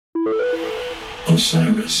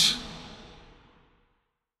Osiris.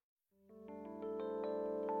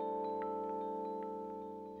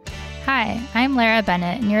 Hi, I'm Lara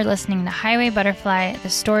Bennett, and you're listening to Highway Butterfly, The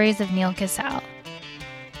Stories of Neal Casal.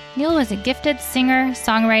 Neal was a gifted singer,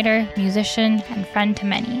 songwriter, musician, and friend to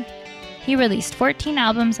many. He released 14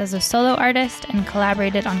 albums as a solo artist and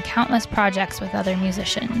collaborated on countless projects with other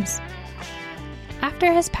musicians.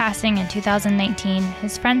 After his passing in 2019,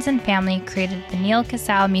 his friends and family created the Neal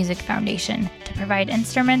Casal Music Foundation to provide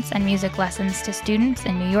instruments and music lessons to students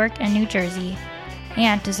in New York and New Jersey,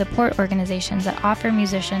 and to support organizations that offer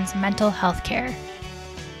musicians mental health care.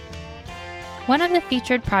 One of the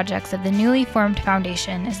featured projects of the newly formed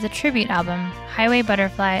foundation is the tribute album, Highway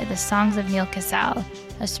Butterfly, The Songs of Neal Casal,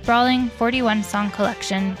 a sprawling 41-song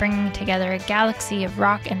collection bringing together a galaxy of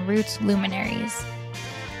rock and roots luminaries.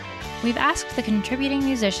 We've asked the contributing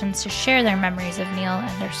musicians to share their memories of Neal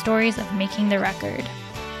and their stories of making the record.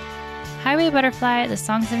 Highway Butterfly, The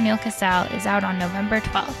Songs of Neal Casal is out on November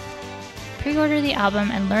 12th. Pre-order the album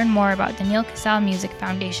and learn more about the Neal Casal Music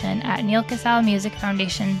Foundation at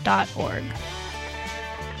nealcasalmusicfoundation.org.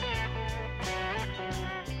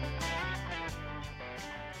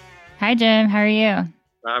 Hi, Jim. How are you?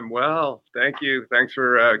 I'm well. Thank you. Thanks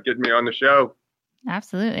for getting me on the show.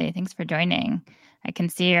 Absolutely. Thanks for joining. I can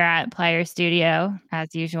see you're at Plier Studio,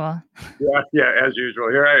 as usual. Yeah, as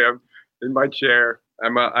usual. Here I am in my chair.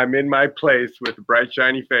 I'm in my place with a bright,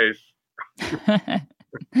 shiny face.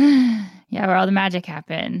 Yeah, where all the magic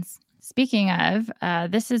happens. Speaking of,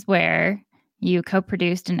 this is where you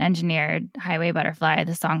co-produced and engineered Highway Butterfly,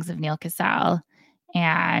 The Songs of Neal Casal.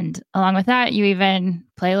 And along with that, you even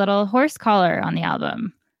play a little horse collar on the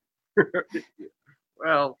album.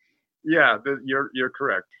 Well, yeah, you're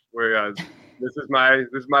correct. This is my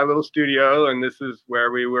little studio, and this is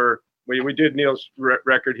where we did Neal's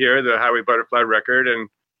record here, the Highway Butterfly record, and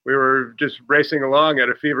we were just racing along at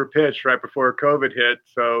a fever pitch right before COVID hit,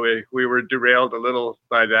 so we were derailed a little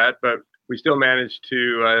by that, but we still managed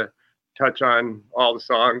to touch on all the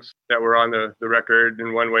songs that were on the record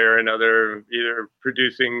in one way or another, either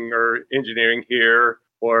producing or engineering here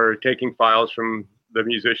or taking files from the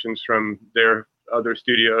musicians from their other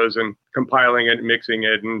studios and compiling it, mixing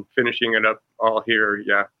it, and finishing it up all here.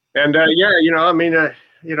 Yeah. And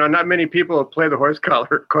not many people play the horse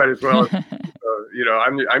collar quite as well.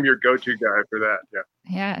 I'm your go-to guy for that. Yeah.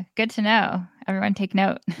 Yeah. Good to know. Everyone take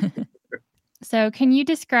note. So can you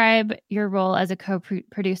describe your role as a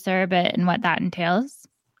co-producer a bit and what that entails?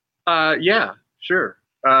 Yeah, sure.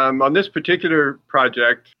 On this particular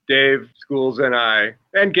project, Dave Schools and I,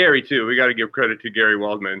 and Gary too, we got to give credit to Gary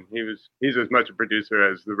Waldman. He's as much a producer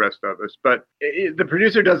as the rest of us, but the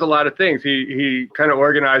producer does a lot of things. He kind of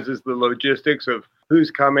organizes the logistics of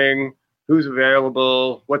who's coming, who's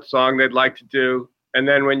available, what song they'd like to do. And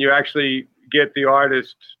then when you actually get the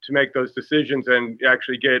artist to make those decisions and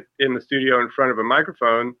actually get in the studio in front of a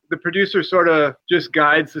microphone, the producer sort of just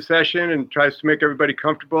guides the session and tries to make everybody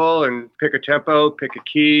comfortable and pick a tempo, pick a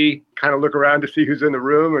key, kind of look around to see who's in the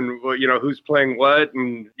room and, who's playing what.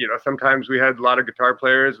 And, sometimes we had a lot of guitar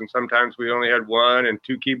players and sometimes we only had one and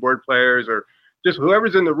two keyboard players, or just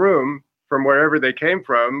whoever's in the room from wherever they came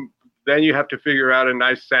from. Then you have to figure out a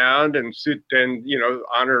nice sound and serve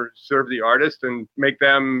the artist and make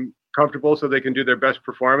them comfortable so they can do their best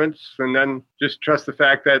performance, and then just trust the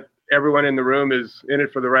fact that everyone in the room is in it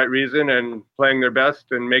for the right reason and playing their best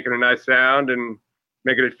and making a nice sound and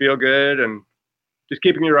making it feel good, and just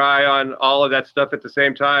keeping your eye on all of that stuff at the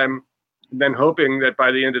same time, and then hoping that by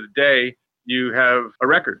the end of the day you have a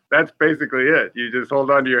record. That's basically it. You just hold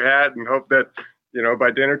on to your hat and hope that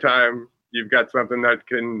by dinner time you've got something that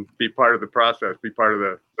can be part of the process, be part of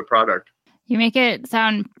the product. You make it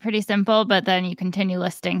sound pretty simple, but then you continue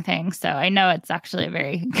listing things. So I know it's actually a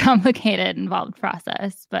very complicated, involved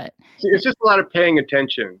process, but it's just a lot of paying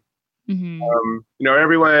attention. Mm-hmm.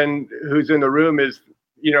 Everyone who's in the room is,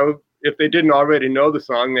 if they didn't already know the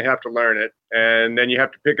song, they have to learn it. And then you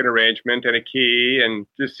have to pick an arrangement and a key and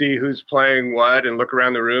just see who's playing what and look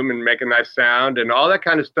around the room and make a nice sound. And all that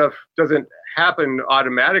kind of stuff doesn't happen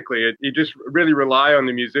automatically. You just really rely on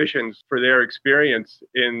the musicians for their experience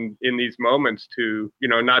in these moments to,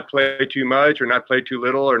 not play too much or not play too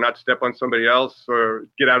little or not step on somebody else or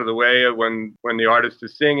get out of the way when the artist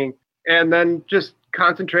is singing. And then just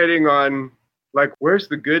concentrating on, like, where's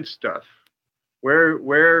the good stuff?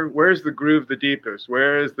 Where's the groove the deepest?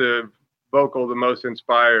 Where is the vocal the most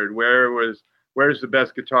inspired? Where's the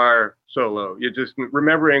best guitar solo? You're just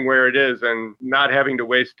remembering where it is and not having to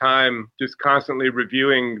waste time just constantly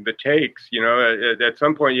reviewing the takes. At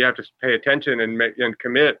some point you have to pay attention and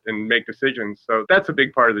commit and make decisions. So that's a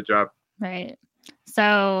big part of the job. Right.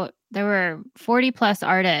 So there were 40 plus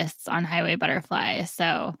artists on Highway Butterfly.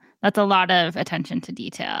 So that's a lot of attention to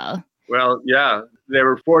detail. Well, yeah, there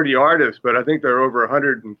were 40 artists, but I think there were over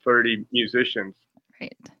 130 musicians.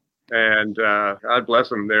 Right. And God bless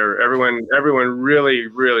them. Everyone really,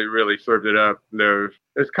 really, really served it up. There's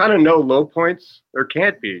kind of no low points. There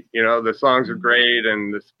can't be. The songs are great,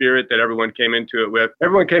 and the spirit that everyone came into it with.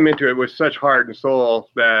 Everyone came into it with such heart and soul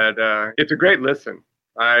that it's a great listen.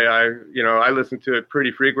 I listen to it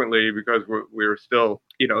pretty frequently because we're still,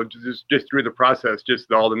 just through the process,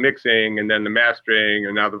 just all the mixing and then the mastering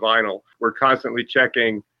and now the vinyl. We're constantly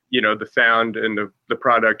checking the sound and the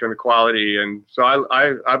product and the quality. And so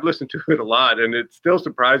I've listened to it a lot, and it still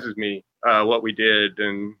surprises me what we did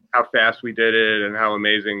and how fast we did it and how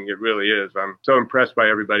amazing it really is. I'm so impressed by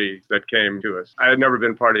everybody that came to us. I had never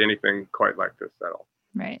been part of anything quite like this at all.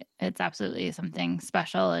 Right. It's absolutely something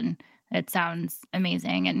special, and it sounds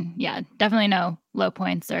amazing. And yeah, definitely no low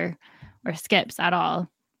points or skips at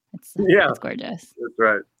all. It's gorgeous. That's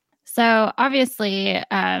right. So obviously,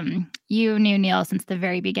 you knew Neil since the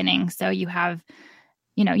very beginning. So you have,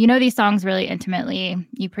 you know these songs really intimately.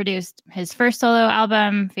 You produced his first solo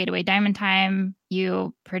album, Fade Away Diamond Time.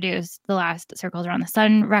 You produced the last Circles Around the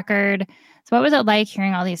Sun record. So what was it like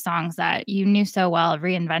hearing all these songs that you knew so well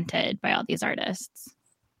reinvented by all these artists?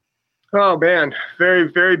 Oh man, very,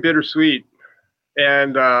 very bittersweet.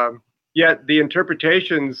 And yet the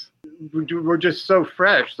interpretations were just so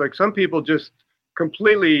fresh. Like some people just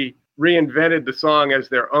completely reinvented the song as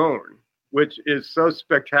their own, which is so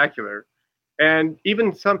spectacular. And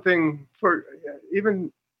even doing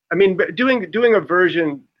a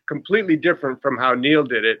version completely different from how Neil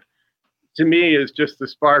did it, to me, is just the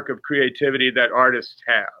spark of creativity that artists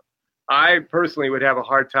have. I personally would have a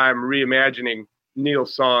hard time reimagining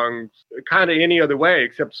Neil's songs kind of any other way,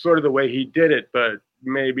 except sort of the way he did it, but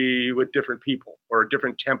maybe with different people or a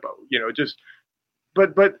different tempo,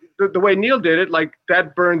 But the way Neil did it, like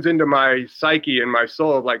that burns into my psyche and my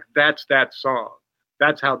soul. Like that's that song.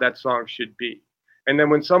 That's how that song should be. And then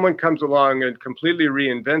when someone comes along and completely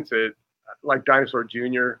reinvents it, like Dinosaur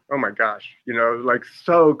Jr., oh my gosh, like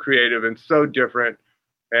so creative and so different.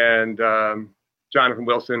 And Jonathan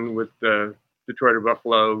Wilson with the Detroit or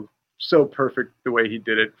Buffalo, so perfect the way he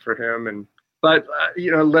did it for him. But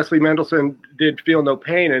Leslie Mendelson did Feel No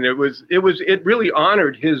Pain, and it really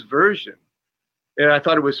honored his version. And I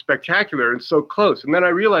thought it was spectacular and so close. And then I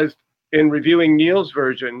realized in reviewing Neil's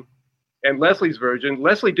version and Leslie's version,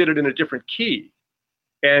 Leslie did it in a different key.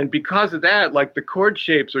 And because of that, like the chord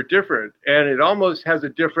shapes are different, and it almost has a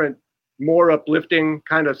different, more uplifting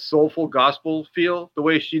kind of soulful gospel feel the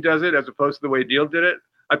way she does it, as opposed to the way Neil did it.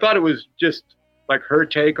 I thought it was just like her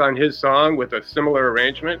take on his song with a similar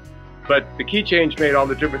arrangement, but the key change made all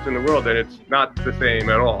the difference in the world, and it's not the same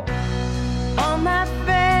at all. All my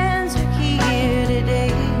friends are here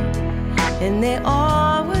today, and they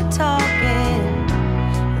all were talking.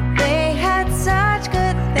 They had such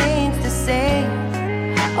good things to say.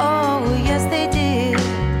 Oh, yes, they did.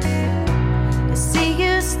 To see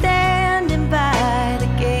you standing by the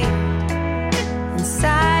gate in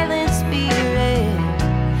silent spirit,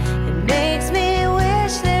 it makes me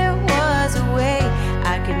wish there was a way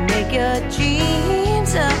I could make your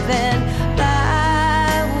dreams up and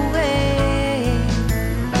fly away.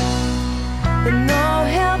 But no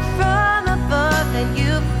help from above, and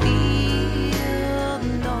you feel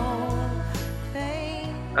no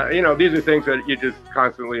pain. These are things that you just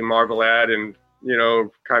constantly marvel at and,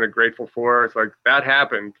 kind of grateful for. It's like that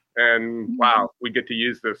happened, and wow, we get to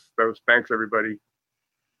use this. So thanks, everybody.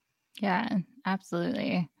 Yeah,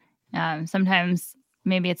 absolutely. Sometimes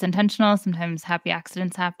maybe it's intentional, sometimes happy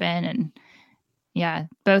accidents happen. And yeah,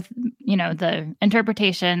 both, the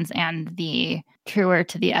interpretations and the truer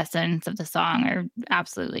to the essence of the song are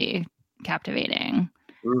absolutely captivating.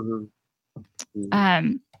 Mm-hmm.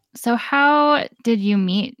 Mm-hmm. So how did you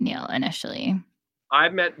meet Neil initially? I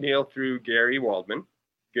met Neil through Gary Waldman.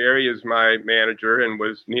 Gary is my manager and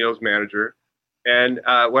was Neil's manager. And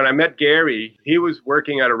when I met Gary, he was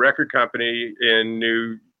working at a record company in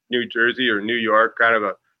New Jersey or New York, kind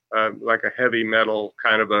of like a heavy metal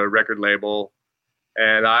kind of a record label.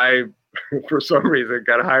 And I, for some reason,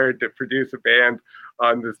 got hired to produce a band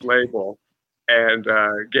on this label. And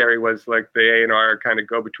Gary was like the A&R kind of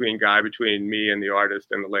go-between guy between me and the artist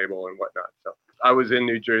and the label and whatnot. So I was in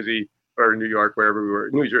New Jersey or New York, wherever we were,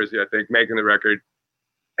 New Jersey, I think, making the record.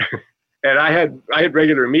 And I had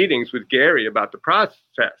regular meetings with Gary about the process.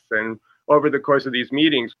 And over the course of these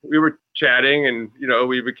meetings, we were chatting, and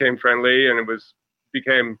we became friendly, and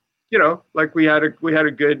became like we had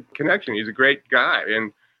a good connection. He's a great guy,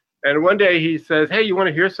 and And one day he says, "Hey, you want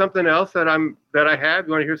to hear something else that I have?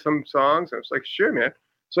 You want to hear some songs?" I was like, "Sure, man."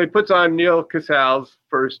 So he puts on Neal Casal's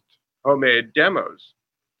first homemade demos,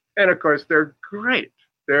 and of course they're great.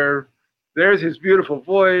 There's his beautiful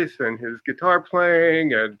voice and his guitar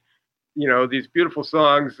playing, and these beautiful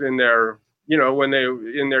songs in their when they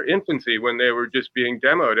in their infancy, when they were just being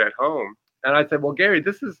demoed at home. And I said, "Well, Gary,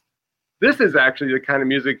 this is actually the kind of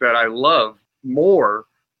music that I love more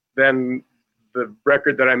than the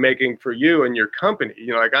record that I'm making for you and your company.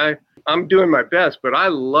 I'm doing my best, but I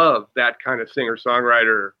love that kind of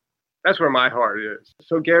singer-songwriter. That's where my heart is."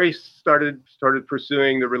 So Gary started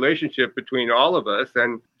pursuing the relationship between all of us.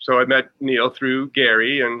 And so I met Neal through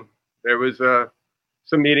Gary, and there was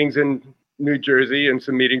some meetings in New Jersey and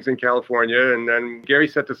some meetings in California. And then Gary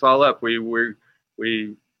set this all up. We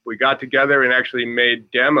got together and actually made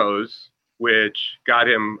demos, which got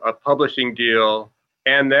him a publishing deal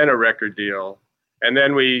and then a record deal. And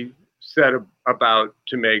then we set about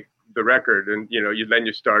to make the record, and then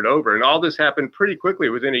you start over. And all this happened pretty quickly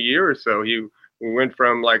within a year or so. We went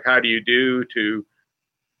from like, how do you do, to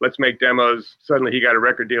let's make demos. Suddenly he got a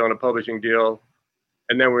record deal and a publishing deal.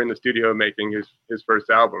 And then we're in the studio making his first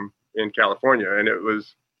album in California. And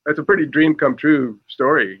that's a pretty dream come true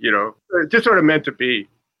story, It just sort of meant to be.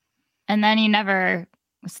 And then you never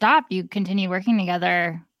stopped. You continued working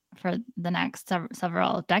together for the next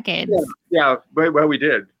several decades. Yeah. Well, we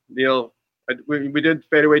did. Neal, we did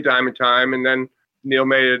Fade Away Diamond Time, and then Neal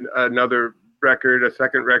made another record, a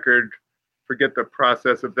second record. Forget the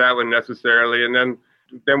process of that one necessarily. And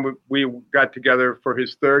then we got together for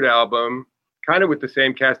his third album, kind of with the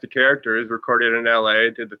same cast of characters, recorded in LA,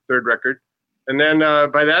 did the third record. And then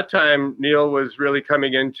by that time, Neal was really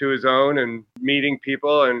coming into his own and meeting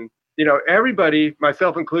people. And, everybody,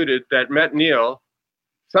 myself included, that met Neal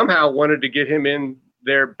somehow wanted to get him in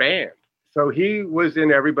their band. So he was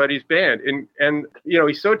in everybody's band. And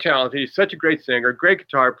he's so talented. He's such a great singer, great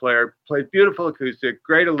guitar player, plays beautiful acoustic,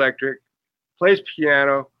 great electric, plays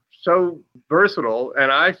piano, so versatile.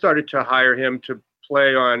 And I started to hire him to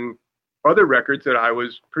play on other records that I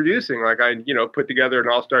was producing. Like I put together an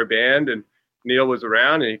all-star band, and Neal was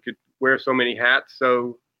around and he could wear so many hats.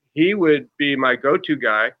 So he would be my go-to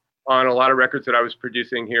guy on a lot of records that I was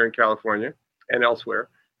producing here in California and elsewhere.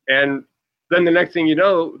 And then the next thing you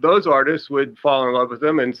know, those artists would fall in love with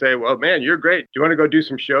him and say, "Well, man, you're great. Do you want to go do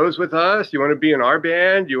some shows with us? Do you want to be in our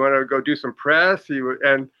band? Do you want to go do some press?"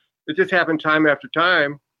 And it just happened time after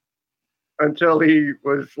time until he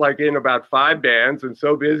was like in about 5 bands and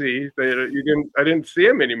so busy that I didn't see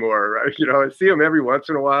him anymore. I see him every once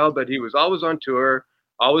in a while, but he was always on tour,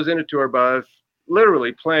 always in a tour bus,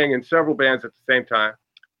 literally playing in several bands at the same time.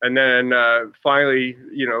 And then finally,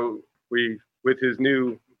 with his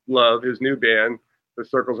new love, his new band, The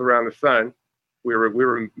Circles Around the Sun, we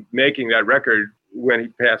were making that record when he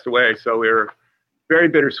passed away. So we were very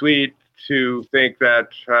bittersweet to think that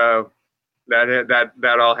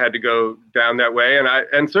that all had to go down that way.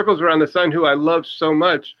 And Circles Around the Sun, who I loved so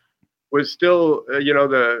much, was still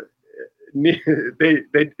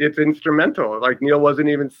it's instrumental. Like Neal wasn't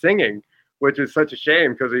even singing, which is such a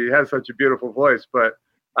shame because he has such a beautiful voice. But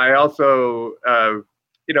I also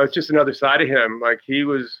it's just another side of him. Like he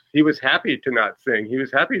was happy to not sing. He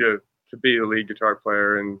was happy to be a lead guitar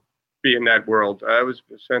player and be in that world. It was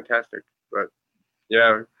fantastic. But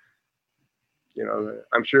yeah,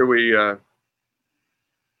 I'm sure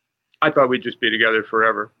I thought we'd just be together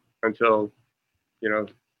forever until,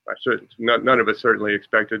 none of us certainly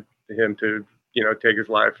expected him to, take his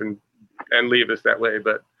life and leave us that way.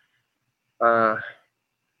 But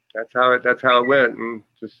that's how it went, and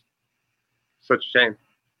just such a shame.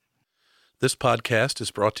 This podcast is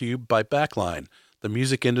brought to you by Backline, the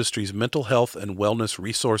music industry's mental health and wellness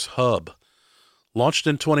resource hub. Launched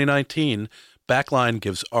in 2019, Backline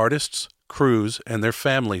gives artists, crews, and their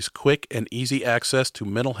families quick and easy access to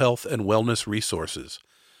mental health and wellness resources.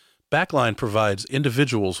 Backline provides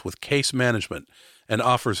individuals with case management and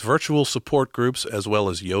offers virtual support groups as well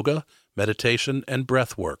as yoga, meditation, and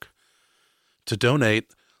breath work. To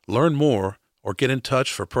donate, learn more, or get in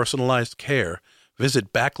touch for personalized care,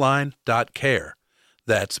 visit backline.care.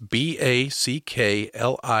 That's BACKLINE.CARE.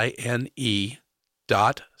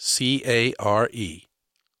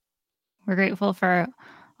 We're grateful for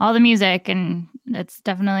all the music, and it's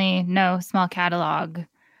definitely no small catalog.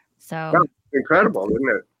 So that's incredible, isn't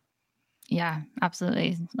it? Yeah,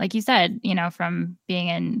 absolutely. Like you said, from being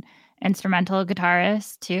an instrumental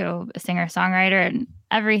guitarist to a singer-songwriter and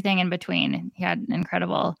everything in between. He had an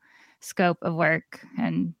incredible scope of work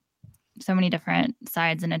and so many different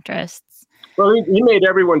sides and interests. Well, he made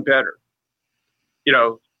everyone better.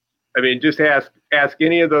 I mean, just ask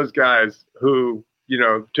any of those guys who,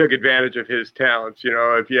 took advantage of his talents.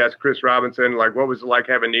 If you ask Chris Robinson, like, what was it like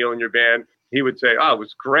having Neil in your band? He would say, oh, it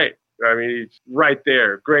was great. I mean, he's right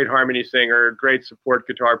there. Great harmony singer, great support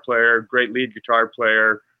guitar player, great lead guitar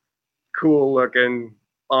player, cool looking,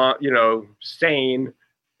 sane,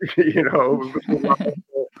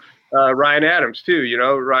 Ryan Adams too,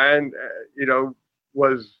 Ryan,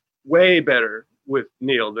 was way better with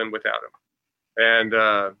Neil than without him. And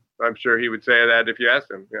I'm sure he would say that if you asked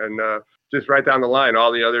him. And just right down the line,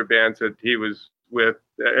 all the other bands that he was with,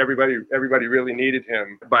 everybody really needed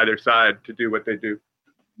him by their side to do what they do.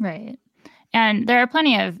 Right. And there are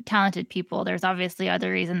plenty of talented people. There's obviously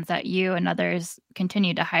other reasons that you and others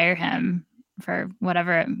continue to hire him for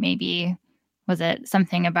whatever it may be. Was it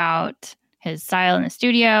something about his style in the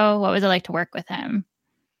studio? What was it like to work with him?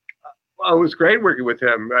 Well, it was great working with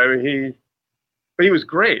him. I mean, he was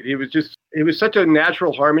great. He was such a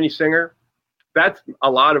natural harmony singer. That's a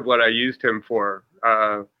lot of what I used him for.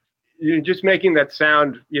 You're just making that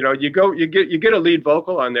sound, you get a lead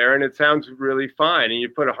vocal on there and it sounds really fine. And you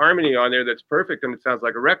put a harmony on there that's perfect and it sounds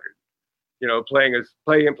like a record, playing a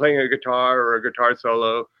guitar or a guitar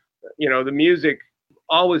solo, the music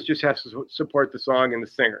always just has to support the song and the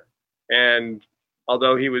singer. And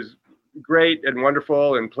although he was great and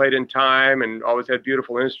wonderful and played in time and always had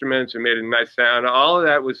beautiful instruments and made a nice sound, all of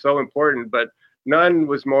that was so important, but none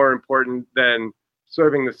was more important than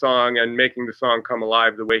serving the song and making the song come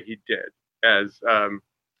alive the way he did as a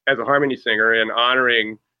harmony singer, and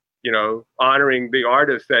honoring the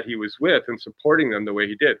artists that he was with and supporting them the way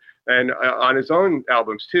he did. And on his own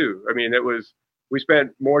albums too. I mean, we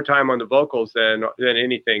spent more time on the vocals than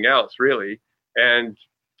anything else really. And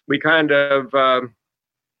we kind of,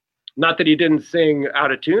 not that he didn't sing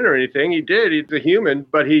out of tune or anything, he did, he's a human,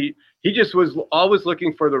 but he just was always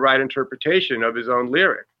looking for the right interpretation of his own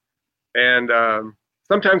lyric. And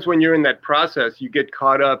sometimes when you're in that process, you get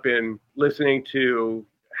caught up in listening to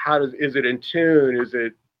is it in tune? Is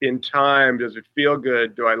it in time? Does it feel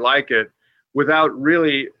good? Do I like it? Without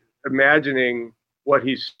really imagining what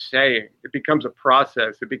he's saying. It becomes a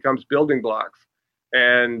process. It becomes building blocks.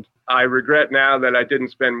 And I regret now that I didn't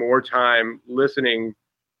spend more time listening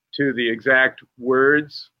to the exact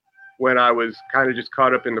words when I was kind of just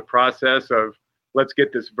caught up in the process of let's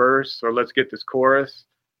get this verse or let's get this chorus.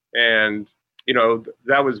 And,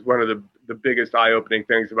 that was one of the biggest eye-opening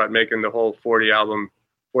things about making the whole 41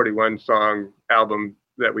 song album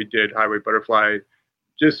that we did, Highway Butterfly.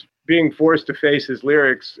 Just being forced to face his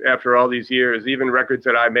lyrics after all these years, even records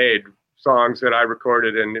that I made, songs that I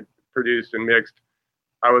recorded and produced and mixed,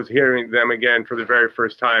 I was hearing them again for the very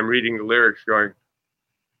first time, reading the lyrics going,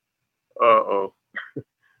 uh-oh,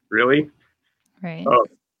 really? Right. Oh,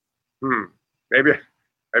 maybe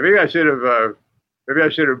I should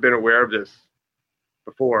have been aware of this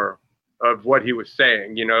before, of what he was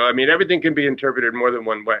saying. I mean, everything can be interpreted more than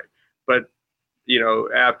one way, but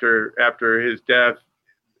after his death,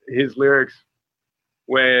 his lyrics,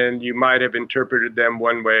 when you might have interpreted them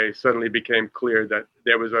one way, suddenly became clear that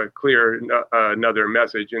there was a clear another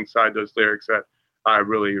message inside those lyrics that I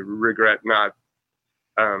really regret not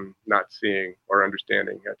seeing or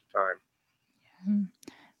understanding at the time.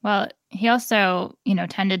 Well, he also,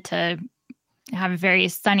 tended to have very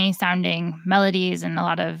sunny sounding melodies and a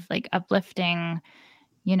lot of like uplifting,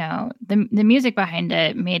 the music behind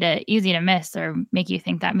it made it easy to miss or make you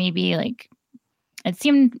think that maybe it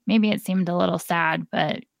seemed a little sad,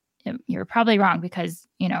 but you're probably wrong because,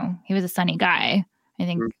 he was a sunny guy, I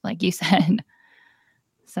think, like you said.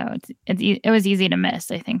 So it was easy to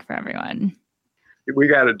miss, I think, for everyone. We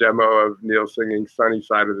got a demo of Neil singing Sunny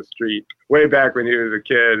Side of the Street way back when he was a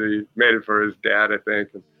kid. He made it for his dad, I think.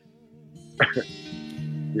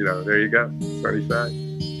 There you go. Sunny Side.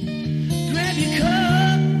 Grab your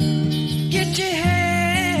cup, get your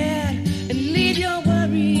hat, and leave your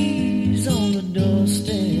worries on the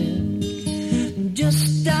doorstep.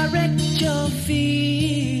 Just direct your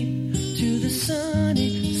feet to the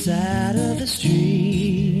sunny side of the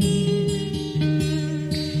street.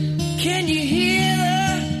 Can you hear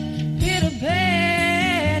the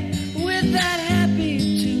pitter-pat with that happy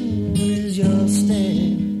tune as your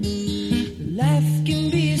step? Life can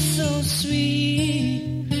be so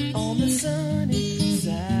sweet on the sunny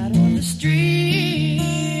side of the street.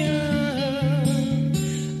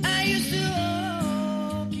 I used to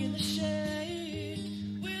walk in the shade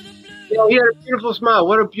with a blue. He had a beautiful smile.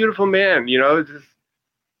 What a beautiful man.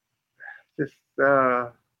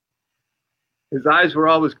 His eyes were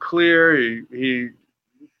always clear. He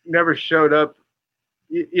never showed up.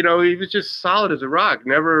 He was just solid as a rock.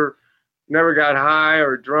 Never never got high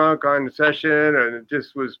or drunk on the session, and it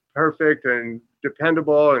just was perfect and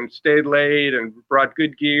dependable and stayed late and brought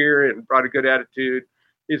good gear and brought a good attitude.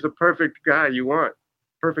 He's the perfect guy you want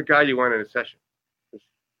in a session. Just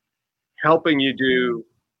helping you do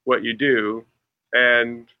what you do,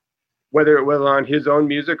 and whether it was on his own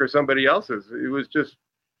music or somebody else's, it was just,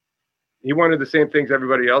 he wanted the same things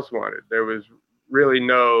everybody else wanted. There was really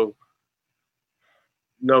no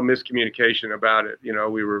miscommunication about it. You know,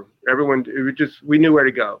 we knew where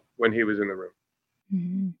to go when he was in the room.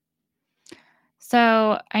 Mm-hmm.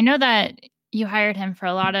 So I know that you hired him for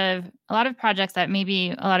a lot of projects that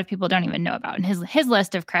maybe a lot of people don't even know about. And his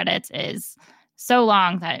list of credits is so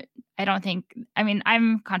long that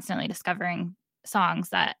I'm constantly discovering songs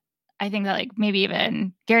that I think that like maybe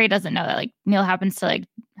even Gary doesn't know that like Neil happens to like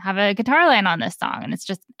have a guitar line on this song, and it's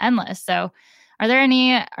just endless. So are there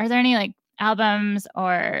any like albums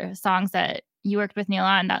or songs that you worked with Neil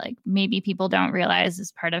on that like maybe people don't realize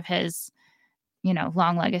is part of his,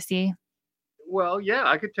 long legacy? Well, yeah,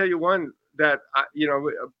 I could tell you one that,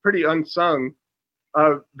 pretty unsung,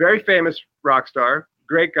 very famous rock star,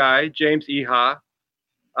 great guy, James Iha,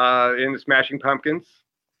 in the Smashing Pumpkins,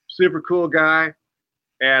 super cool guy.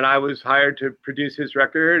 And I was hired to produce his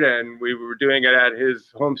record, and we were doing it at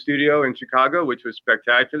his home studio in Chicago, which was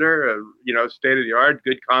spectacular, state of the art,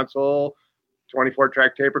 good console,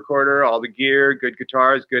 24-track tape recorder, all the gear, good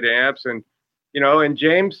guitars, good amps. And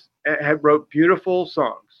James had wrote beautiful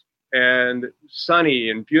songs, and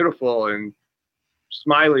sunny and beautiful and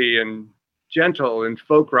smiley and gentle and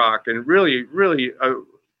folk rock, and really, really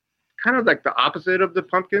kind of like the opposite of the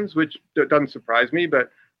Pumpkins, which doesn't surprise me,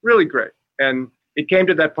 but really great. And it came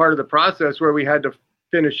to that part of the process where we had to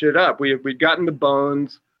finish it up. We'd gotten the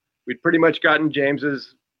bones, we'd pretty much gotten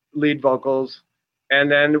James's lead vocals,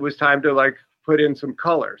 and then it was time to like put in some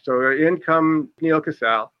color. So in come Neil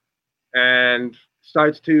Casal and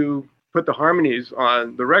starts to put the harmonies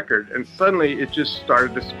on the record, and suddenly it just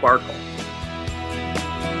started to sparkle.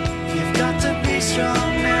 You've got to be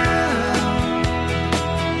strong now,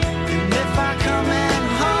 and if I come and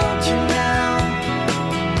hold you now,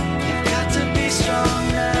 you've got to be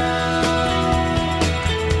strong now.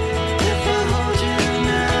 If I hold you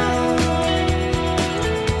now,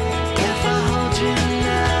 if I hold you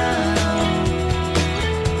now,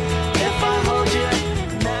 if I hold you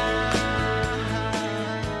now.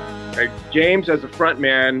 Like, James as a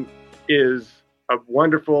frontman is a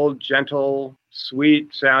wonderful, gentle,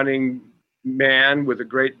 sweet sounding man with a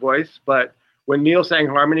great voice, but when Neil sang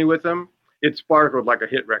harmony with him, it sparkled like a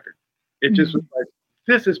hit record. It just was like,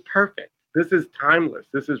 this is perfect. This is timeless.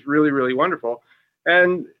 This is really, really wonderful.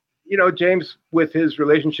 And, James, with his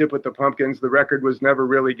relationship with the Pumpkins, the record was never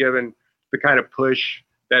really given the kind of push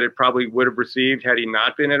that it probably would have received had he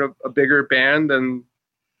not been in a bigger band than,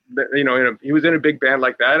 he was in a big band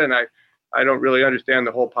like that. And I don't really understand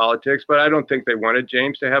the whole politics, but I don't think they wanted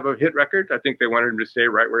James to have a hit record. I think they wanted him to stay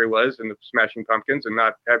right where he was in the Smashing Pumpkins and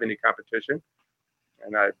not have any competition.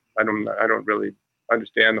 And I don't really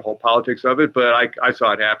understand the whole politics of it, but I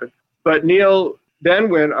saw it happen. But Neil then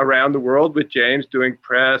went around the world with James doing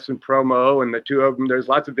press and promo, and the two of them, there's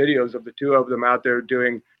lots of videos of the two of them out there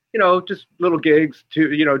doing, just little gigs,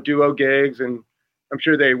 duo gigs, and I'm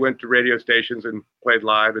sure they went to radio stations and played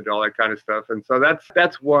live and all that kind of stuff. And so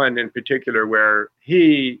that's one in particular where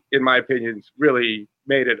he, in my opinion, really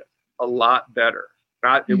made it a lot better.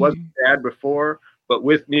 It wasn't bad before, but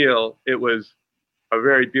with Neil, it was a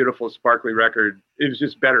very beautiful, sparkly record. It was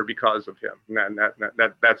just better because of him. And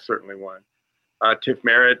that's certainly one. Tiff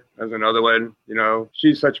Merritt is another one.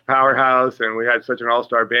 She's such a powerhouse, and we had such an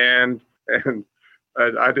all-star band. And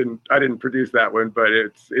I didn't produce that one, but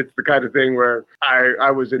it's the kind of thing where I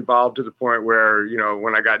was involved to the point where,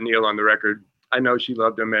 when I got Neil on the record, I know she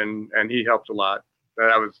loved him, and he helped a lot.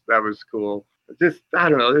 That was cool. Just, I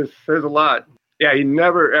don't know, there's a lot. Yeah, he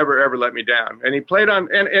never, ever let me down. And he played on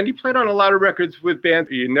a lot of records with bands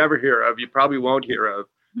you never hear of, you probably won't hear of.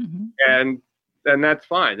 Mm-hmm. And that's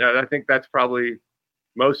fine. I think that's probably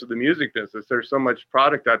most of the music business. There's so much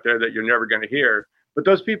product out there that you're never going to hear. But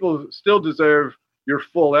those people still deserve your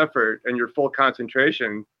full effort and your full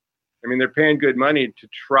concentration. I mean, they're paying good money to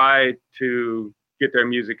try to get their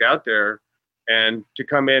music out there, and to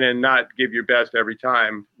come in and not give your best every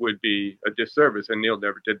time would be a disservice. And Neil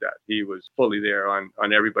never did that. He was fully there on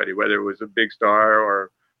everybody, whether it was a big star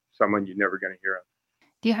or someone you're never going to hear of.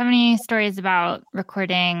 Do you have any stories about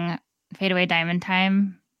recording Fade Away Diamond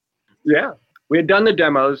Time? Yeah, we had done the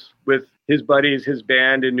demos with his buddies, his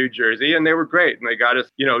band in New Jersey, and they were great. And they got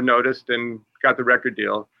us, noticed and got the record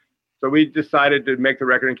deal. So we decided to make the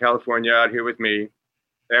record in California out here with me.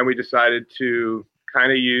 And we decided to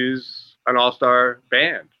kind of use an all-star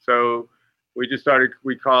band. So we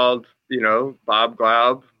called, Bob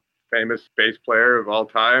Glaub, famous bass player of all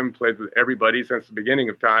time, played with everybody since the beginning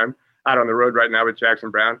of time, out on the road right now with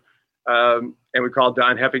Jackson Browne. And we called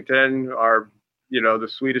Don Heffington, the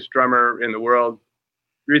sweetest drummer in the world,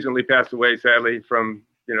 recently passed away, sadly, from,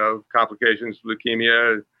 complications,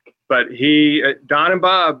 leukemia. But Don and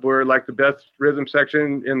Bob were like the best rhythm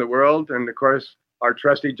section in the world. And of course, our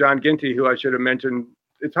trusty John Ginty, who I should have mentioned.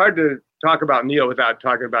 It's hard to talk about Neil without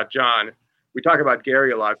talking about John. We talk about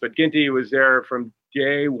Gary a lot, but Ginty was there from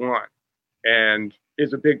day one and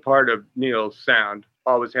is a big part of Neil's sound.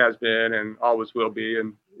 Always has been and always will be,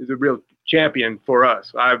 and is a real champion for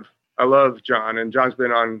us. I love John, and John's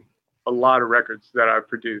been on a lot of records that I've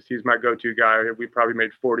produced. He's my go-to guy. We probably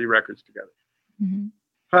made 40 records together. Mm-hmm.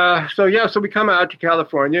 So we come out to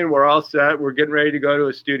California and we're all set. We're getting ready to go to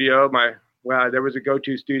a studio. There was a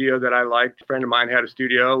go-to studio that I liked. A friend of mine had a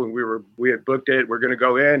studio and we had booked it. We're going to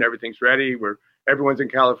go in. Everything's ready. Everyone's in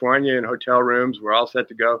California in hotel rooms. We're all set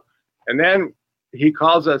to go. And then he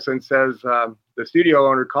calls us and says, the studio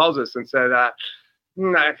owner calls us and said, I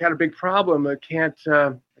got a big problem. I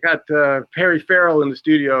got Perry Farrell in the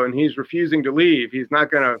studio and he's refusing to leave. He's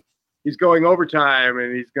going overtime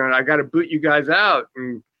and I got to boot you guys out.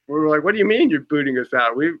 And we were like, what do you mean you're booting us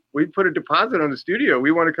out? We put a deposit on the studio.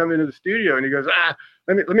 We want to come into the studio. And he goes,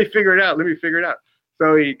 let me figure it out.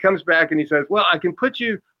 So he comes back and he says, well, I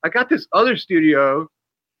got this other studio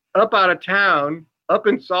up out of town, up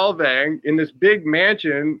in Solvang in this big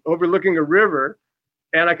mansion overlooking a river.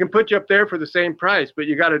 And I can put you up there for the same price, but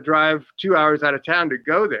you got to drive 2 hours out of town to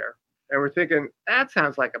go there. And we're thinking, that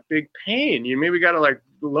sounds like a big pain. We got to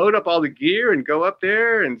load up all the gear and go up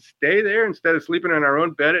there and stay there instead of sleeping in our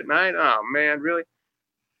own bed at night. Oh man, really?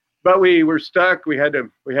 But we were stuck. We had to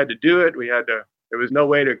do it. There was no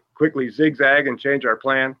way to quickly zigzag and change our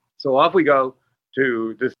plan. So off we go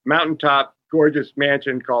to this mountaintop, gorgeous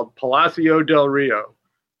mansion called Palacio del Rio,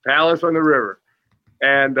 Palace on the River.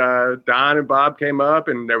 And Don and Bob came up,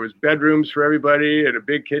 and there was bedrooms for everybody and a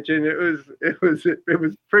big kitchen. It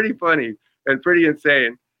was pretty funny and pretty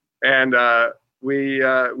insane. And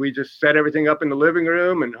we just set everything up in the living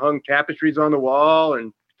room and hung tapestries on the wall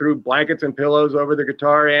and threw blankets and pillows over the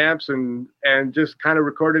guitar amps and just kind of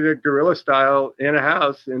recorded it guerrilla style in a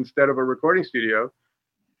house instead of a recording studio.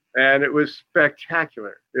 And it was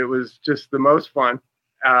spectacular. It was just the most fun.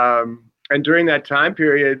 And during that time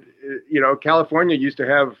period, California used to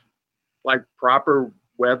have proper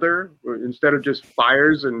weather instead of just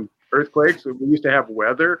fires and earthquakes. We used to have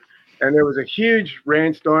weather, and there was a huge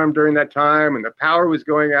rainstorm during that time, and the power was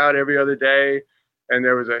going out every other day, and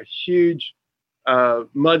there was a huge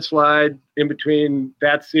mudslide in between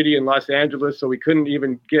that city and Los Angeles, so we couldn't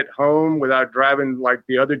even get home without driving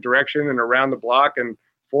the other direction and around the block and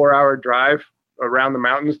 4-hour drive around the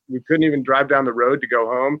mountains. We couldn't even drive down the road to go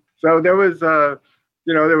home. So there was a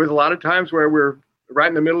lot of times where we're right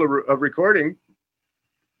in the middle of recording,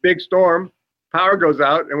 big storm, power goes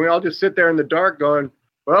out, and we all just sit there in the dark going,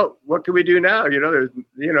 well, what can we do now? The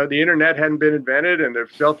internet hadn't been invented and the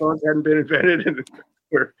cell phones hadn't been invented, and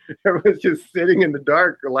everyone's just sitting in the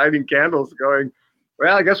dark, lighting candles, going,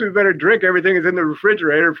 well, I guess we better drink everything that's in the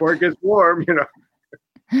refrigerator before it gets warm,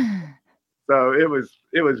 So it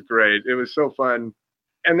was great. It was so fun.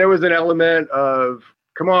 And there was an element of,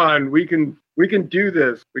 come on, we can do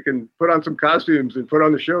this. We can put on some costumes and put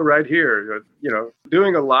on the show right here.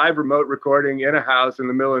 Doing a live remote recording in a house in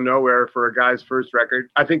the middle of nowhere for a guy's first record,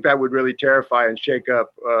 I think that would really terrify and shake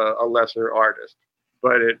up a lesser artist.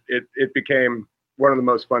 But it became one of the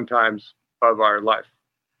most fun times of our life.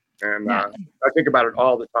 And I think about it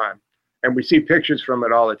all the time. And we see pictures from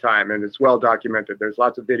it all the time, and it's well documented. There's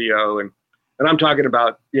lots of video, and I'm talking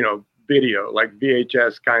about, video, like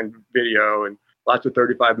VHS kind of video, and lots of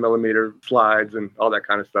 35 millimeter slides and all that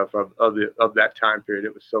kind of stuff of that time period.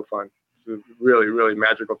 It was so fun. It was a really, really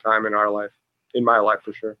magical time in our life, in my life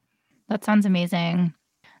for sure. That sounds amazing.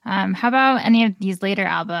 How about any of these later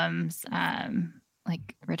albums,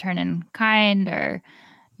 like Return in Kind, or,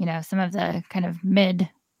 some of the kind of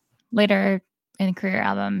later in career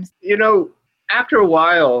albums? After a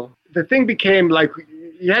while, the thing became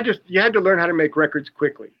you had to learn how to make records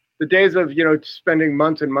quickly. The days of, spending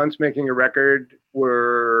months and months making a record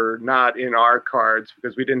were not in our cards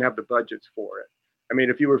because we didn't have the budgets for it. I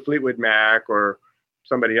mean, if you were Fleetwood Mac or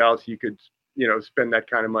somebody else, you could, spend that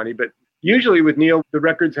kind of money. But usually with Neil, the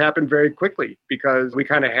records happened very quickly because we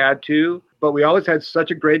kind of had to, but we always had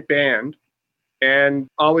such a great band and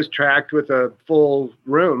always tracked with a full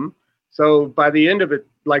room. So by the end of it,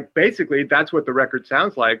 basically that's what the record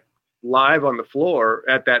sounds like live on the floor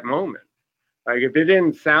at that moment. Like if it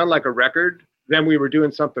didn't sound like a record, then we were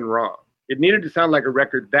doing something wrong. It needed to sound like a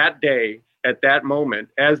record that day at that moment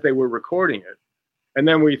as they were recording it. And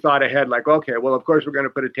then we thought ahead, like, okay, well, of course we're going to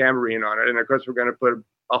put a tambourine on it, and of course we're going to put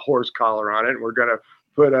a horse collar on it, and we're going to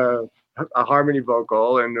put a harmony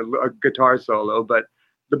vocal and a guitar solo. But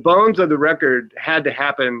the bones of the record had to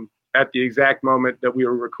happen at the exact moment that we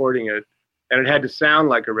were recording it, and it had to sound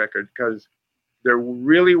like a record, because there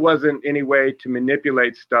really wasn't any way to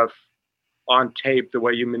manipulate stuff on tape the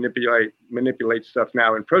way you manipulate stuff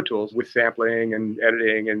now in Pro Tools with sampling and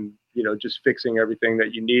editing and, you know, just fixing everything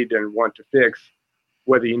that you need and want to fix,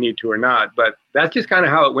 whether you need to or not. But that's just kind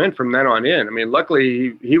of how it went from then on in. I mean,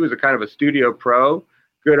 luckily he was a kind of a studio pro,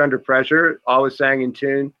 good under pressure, always sang in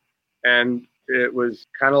tune. And it was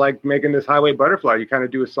kind of like making this Highway Butterfly. You kind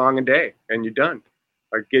of do a song a day and you're done.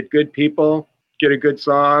 Like, get good people, get a good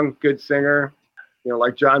song, good singer. You know,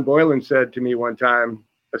 like John Boylan said to me one time,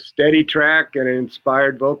 a steady track and an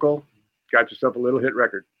inspired vocal, got yourself a little hit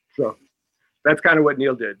record. So that's kind of what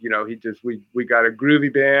Neil did. You know, we got a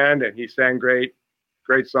groovy band and he sang great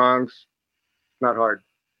songs. Not hard.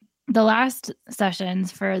 The last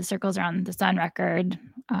sessions for the Circles Around the Sun record,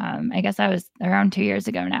 I guess that was around 2 years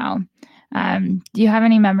ago now. Do you have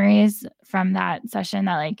any memories from that session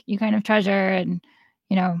that like you kind of treasure, and,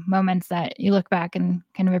 you know, moments that you look back and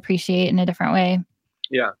kind of appreciate in a different way?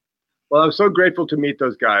 Yeah. Well, I was so grateful to meet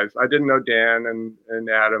those guys. I didn't know Dan and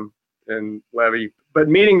Adam and Levy, but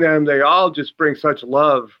meeting them, they all just bring such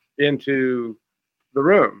love into the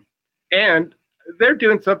room. And they're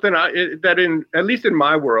doing something that at least in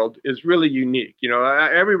my world, is really unique. You know,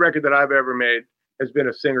 every record that I've ever made has been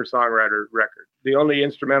a singer-songwriter record. The only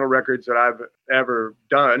instrumental records that I've ever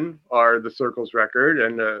done are the Circles record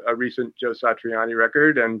and a recent Joe Satriani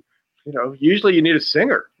record. And, you know, usually you need a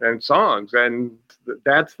singer and songs, and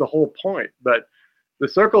that's the whole point. But the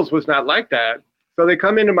Circles was not like that. So they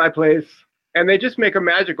come into my place and they just make a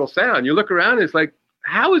magical sound. You look around, it's like,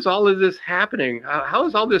 how is all of this happening? How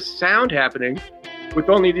is all this sound happening with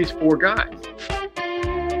only these four guys?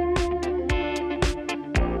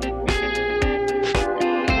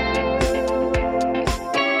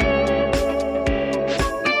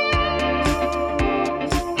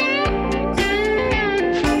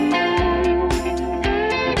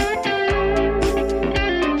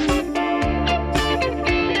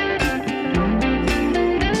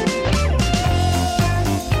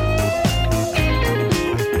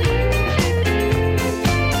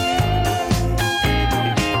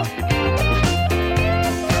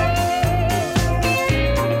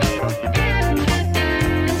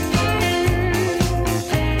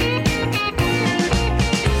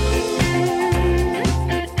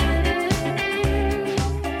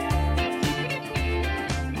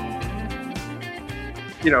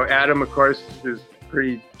 You know, Adam, of course, is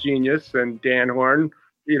pretty genius, and Dan Horn,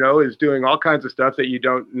 you know, is doing all kinds of stuff that you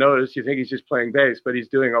don't notice. You think he's just playing bass, but he's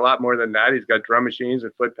doing a lot more than that. He's got drum machines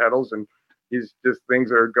and foot pedals, and he's just,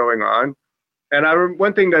 things are going on. And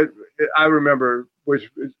one thing that I remember, which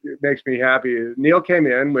makes me happy, is Neil came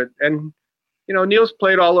in and, you know, Neil's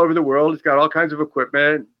played all over the world. He's got all kinds of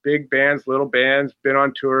equipment, big bands, little bands, been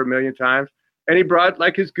on tour a million times. And he brought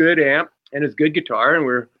like his good amp and his good guitar, and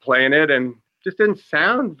we're playing it, and just didn't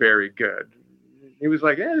sound very good. He was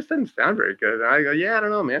like, this doesn't sound very good. And I go, I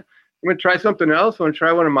don't know, man. I'm going to try something else. I'm going to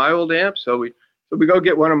try one of my old amps. So we go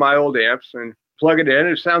get one of my old amps and plug it in.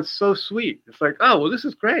 It sounds so sweet. It's like, oh, well, this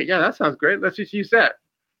is great. Yeah, that sounds great. Let's just use that.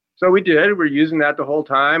 So we did. We're using that the whole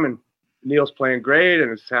time. And Neil's playing great,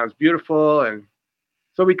 and it sounds beautiful. And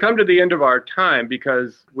so we come to the end of our time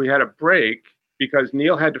because we had a break because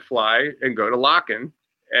Neil had to fly and go to Locken,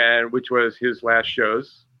 and which was his last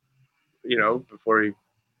shows, you know, before he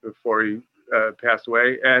passed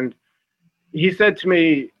away. And he said to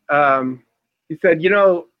me, he said, you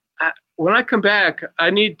know, when I come back,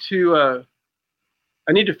 I need to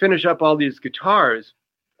finish up all these guitars.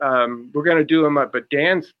 We're going to do them up at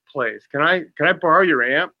Dan's place. Can I borrow your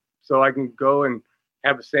amp so I can go and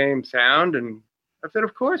have the same sound? And I said,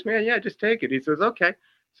 of course, man. Yeah, just take it. He says, okay.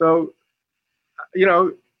 So, you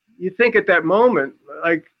know, you think at that moment,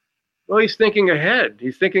 like, well, he's thinking ahead.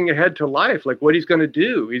 He's thinking ahead to life, like what he's going to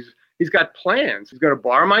do. He's got plans. He's going to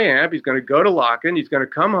borrow my amp. He's going to go to Locken. He's going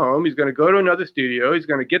to come home. He's going to go to another studio. He's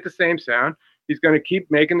going to get the same sound. He's going to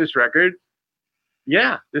keep making this record.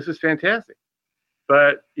 Yeah, this is fantastic.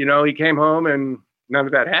 But, you know, he came home and none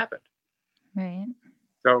of that happened. Right.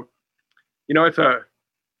 So, you know, it's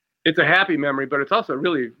a happy memory, but it's also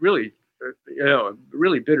really, really, you know,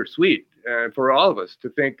 really bittersweet for all of us to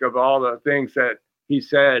think of all the things that he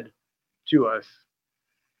said to us,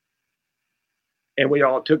 and we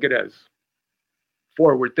all took it as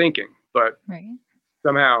forward thinking. but Right.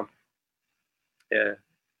 somehow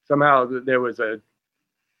there was a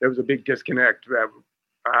big disconnect that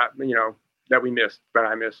that we missed, that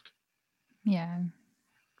I missed. Yeah.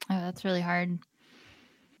 Oh, that's really hard.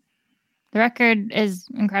 The record is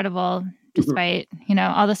incredible despite,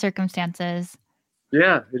 all the circumstances.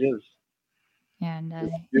 Yeah, it is. And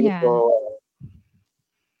It's yeah. beautiful.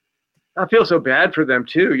 I feel so bad for them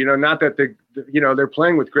too. Not that they're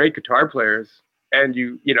playing with great guitar players, and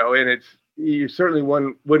and you certainly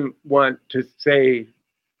wouldn't want to say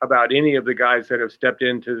about any of the guys that have stepped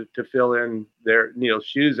in to fill in Neil's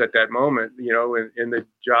shoes at that moment, in the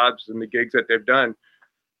jobs and the gigs that they've done.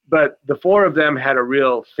 But the four of them had a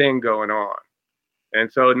real thing going on.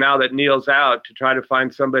 And so now that Neil's out, to try to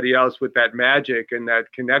find somebody else with that magic and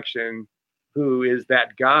that connection who is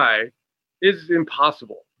that guy is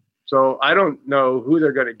impossible. So I don't know who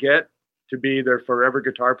they're going to get to be their forever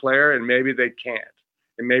guitar player, and maybe they can't,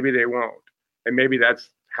 and maybe they won't, and maybe that's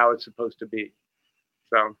how it's supposed to be.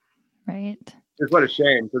 So Right. It's what a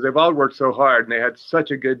shame, because they've all worked so hard and they had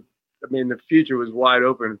such a good, the future was wide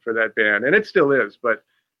open for that band, and it still is, but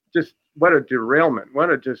just what a derailment. What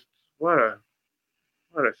a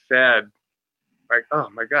sad, oh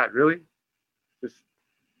my God, really?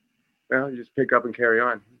 You just pick up and carry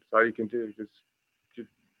on. That's all you can do.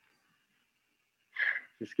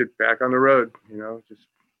 Just get back on the road, just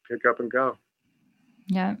pick up and go.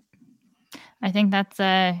 Yeah. I think that's,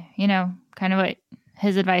 kind of what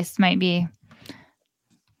his advice might be.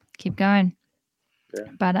 Keep going. Yeah.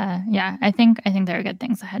 But, I think there are good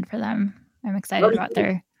things ahead for them. I'm excited about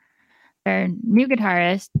their new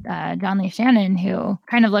guitarist, John Lee Shannon, who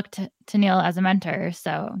kind of looked to Neil as a mentor.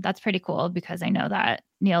 So that's pretty cool, because I know that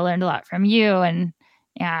Neil learned a lot from you and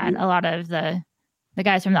a lot of the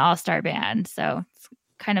guys from the All-Star Band. So it's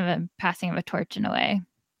kind of a passing of a torch in a way.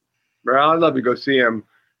 Well, I'd love to go see him.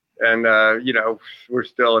 And, we're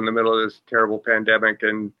still in the middle of this terrible pandemic,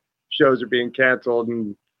 and shows are being canceled,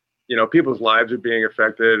 and, people's lives are being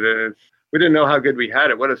affected. And we didn't know how good we had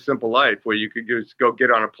it. What a simple life where you could just go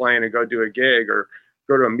get on a plane and go do a gig, or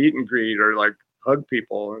go to a meet and greet, or hug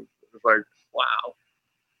people. And it's like, wow,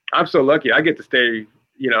 I'm so lucky. I get to stay,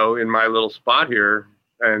 in my little spot here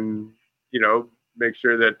and, make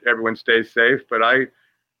sure that everyone stays safe. But I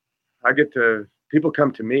get to, people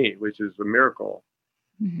come to me, which is a miracle.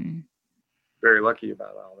 Mm-hmm. Very lucky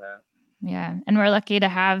about all that. Yeah. And we're lucky to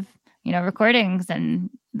have, recordings and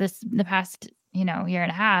the past, year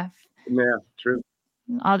and a half. Yeah, true.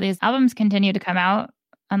 All these albums continue to come out,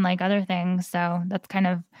 unlike other things. So that's kind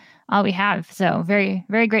of all we have. So very,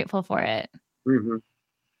 very grateful for it. Mm-hmm.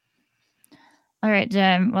 All right,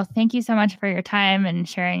 Jim. Well, thank you so much for your time and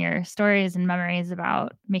sharing your stories and memories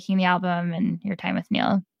about making the album and your time with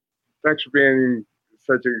Neil. Thanks for being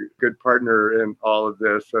such a good partner in all of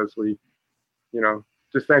this, as we,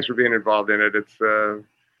 just thanks for being involved in it. It's,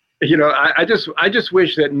 I just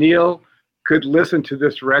wish that Neil could listen to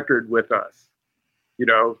this record with us.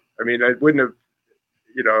 I wouldn't have,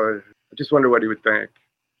 I just wonder what he would think.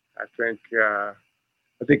 I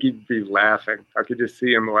think he'd be laughing. I could just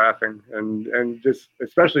see him laughing, and just,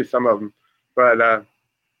 especially some of them. But,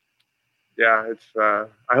 it's, I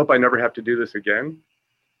hope I never have to do this again,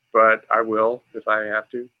 but I will if I have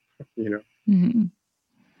to, Mm-hmm.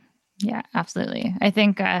 Yeah, absolutely. I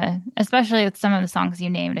think, especially with some of the songs you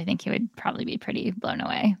named, I think he would probably be pretty blown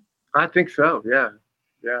away. I think so. Yeah.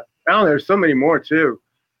 Oh, there's so many more too.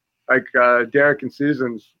 Like Derek and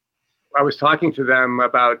Susan's. I was talking to them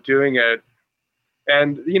about doing it,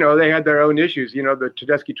 and they had their own issues. The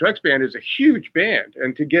Tedeschi Trucks Band is a huge band,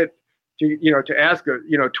 and to ask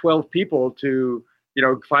 12 people to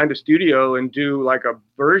find a studio and do like a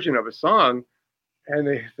version of a song. And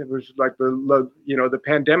it was like the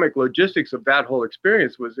pandemic logistics of that whole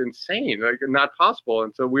experience was insane, like not possible.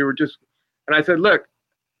 And so we were and I said, look,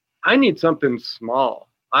 I need something small.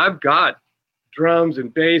 I've got drums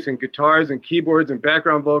and bass and guitars and keyboards and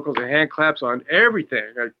background vocals and hand claps on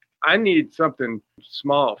everything. I need something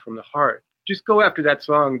small from the heart. Just go after that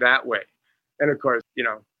song that way. And of course,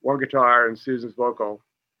 one guitar and Susan's vocal,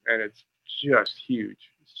 and it's just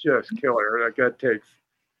huge. It's just killer. Like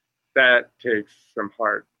that takes some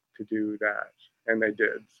heart to do that, and they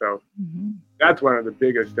did. So That's one of the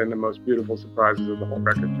biggest and the most beautiful surprises of the whole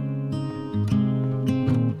record.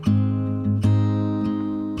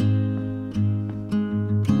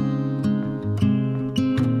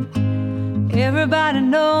 Everybody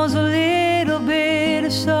knows a little bit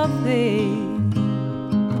of something.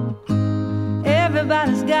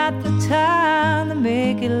 Everybody's got the time to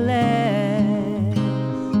make it last.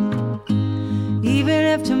 Even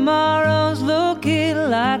if tomorrow's looking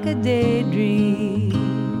like a daydream,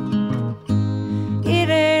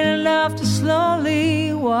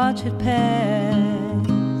 slowly watch it pass.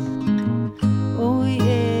 Oh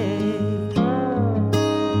yeah,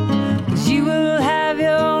 'cause you will have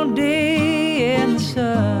your day in the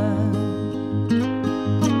sun.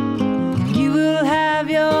 You will have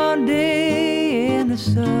your day in the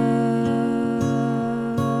sun.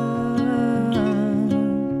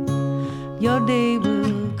 Your day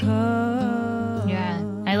will come. Yeah,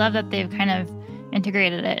 I love that they've kind of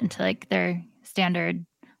integrated it into like their standard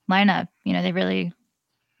lineup. You know, they really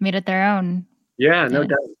made it their own. Yeah, no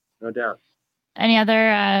doubt. No doubt. Any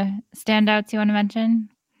other standouts you want to mention?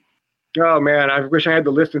 Oh man, I wish I had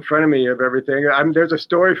the list in front of me of everything. There's a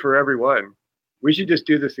story for everyone. We should just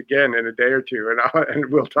do this again in a day or two,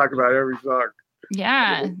 and we'll talk about every song.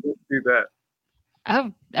 Yeah. Let's do that.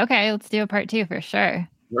 Oh, okay. Let's do a part 2 for sure.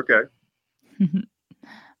 Okay.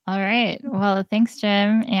 All right. Well, thanks,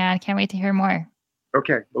 Jim, and can't wait to hear more.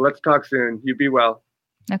 Okay. Well, let's talk soon. You be well.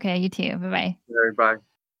 Okay, you too. Bye-bye. All right, bye.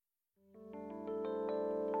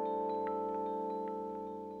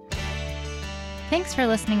 Thanks for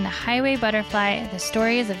listening to Highway Butterfly, the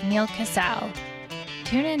stories of Neal Casal.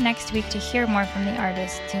 Tune in next week to hear more from the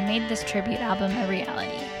artists who made this tribute album a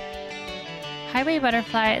reality. Highway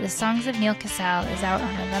Butterfly, the songs of Neal Casal is out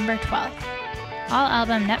on November 12th. All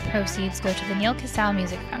album net proceeds go to the Neal Casal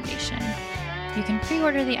Music Foundation. You can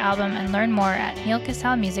pre-order the album and learn more at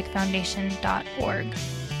nealcasalmusicfoundation.org.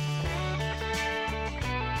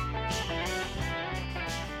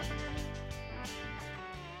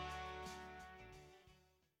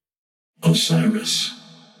 Osiris.